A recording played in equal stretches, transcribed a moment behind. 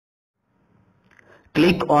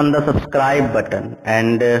Click on the subscribe button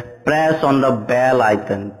and press on the bell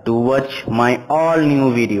icon to watch my all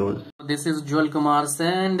new videos. This is Joel Kumar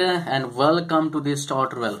Sand and welcome to this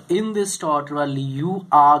tutorial. In this tutorial you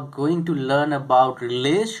are going to learn about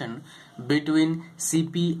relation between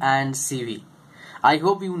CP and CV. I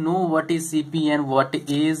hope you know what is CP and what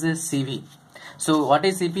is CV. So what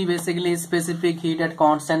is CP? Basically specific heat at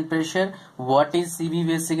constant pressure. What is CV?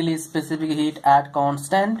 Basically specific heat at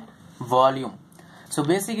constant volume. So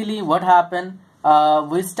basically what happened,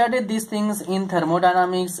 we studied these things in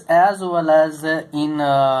thermodynamics as well as in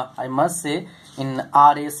I must say in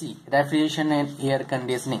RAC, refrigeration and air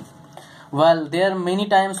conditioning. Well, there many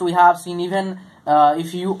times we have seen, even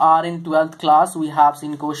if you are in 12th class, we have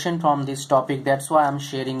seen question from this topic. That's why I'm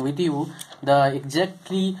sharing with you the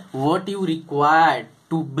exactly what you required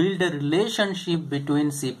to build a relationship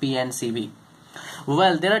between CP and CV.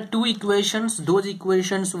 Well, there are two equations. Those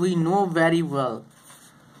equations we know very well.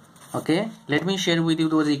 Okay, let me share with you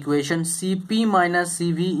those equations. Cp minus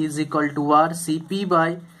Cv is equal to R. Cp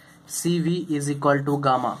by Cv is equal to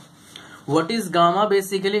gamma. What is gamma?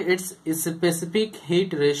 Basically it's a specific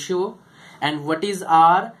heat ratio, and what is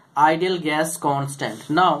R? Ideal gas constant.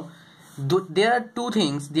 Now there are two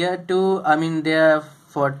things. There are two,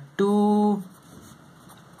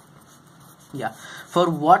 for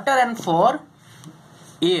water and for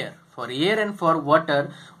air. For air and for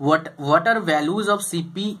water, what are values of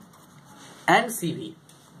Cp and Cv?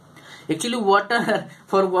 Actually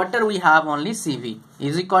for water we have only Cv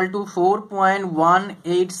is equal to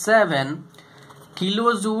 4.187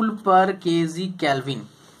 kilojoule per kg Kelvin.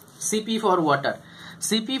 Cp for water.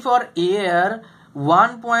 Cp for air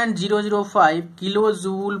 1.005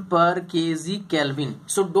 kilojoule per kg Kelvin.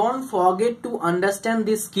 So don't forget to understand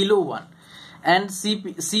this kilo one. And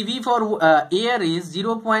Cv for air is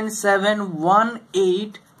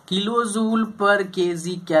 0.718 kilojoule per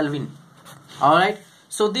kg Kelvin. Alright,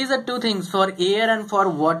 so these are two things. For air and for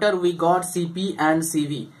water we got Cp and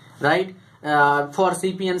Cv, right? For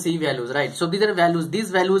Cp and Cv values, right? So these are values.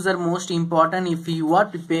 These values are most important if you are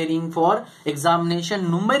preparing for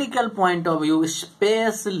examination numerical point of view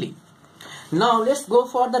especially. Now let's go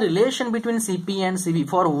for the relation between Cp and Cv,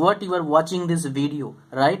 for what you are watching this video,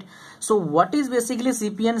 right? So what is basically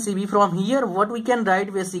Cp and Cv? From here what we can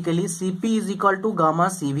write, basically Cp is equal to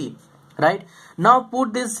gamma Cv, right? Now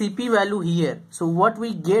put this Cp value here. So what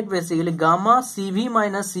we get, basically gamma Cv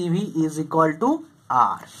minus Cv is equal to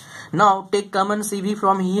R. Now take common Cv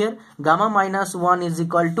from here. Gamma minus 1 is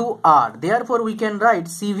equal to R. Therefore we can write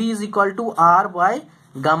Cv is equal to R by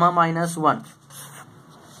gamma minus 1.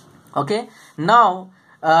 Okay. Now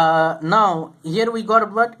here we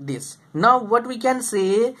got what this. Now what we can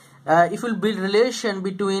say, if we build relation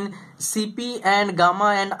between Cp and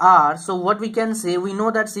gamma and R, so what we can say, we know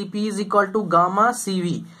that Cp is equal to gamma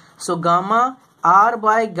Cv. So gamma R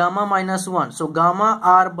by gamma minus 1. So gamma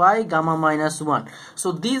R by gamma minus 1.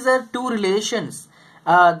 So these are two relations.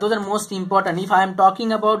 Those are most important. If I am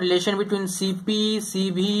talking about relation between Cp,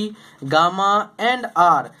 Cv, gamma and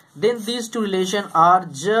R, then these two relations are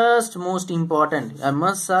just most important. I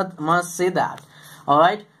must say that.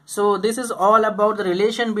 Alright. So this is all about the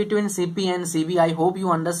relation between Cp and Cv. I hope you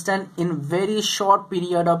understand in very short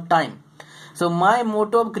period of time. So my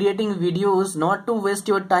motto of creating videos, not to waste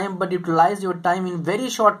your time but utilize your time. In very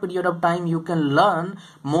short period of time you can learn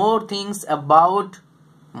more things about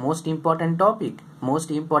most important topic,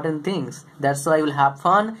 most important things. That's why you will have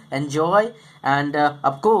fun, enjoy, and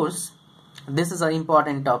of course this is an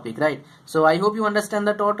important topic, right? So I hope you understand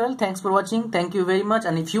the tutorial. Thanks for watching. Thank you very much.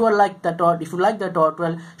 And if you like the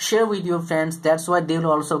tutorial, share with your friends. That's why they will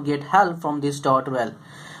also get help from this tutorial.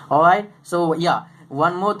 Alright, so yeah,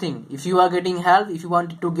 one more thing, if you are getting help, if you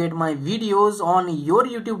wanted to get my videos on your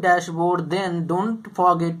YouTube dashboard, then don't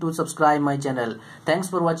forget to subscribe my channel. Thanks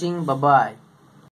for watching. Bye bye.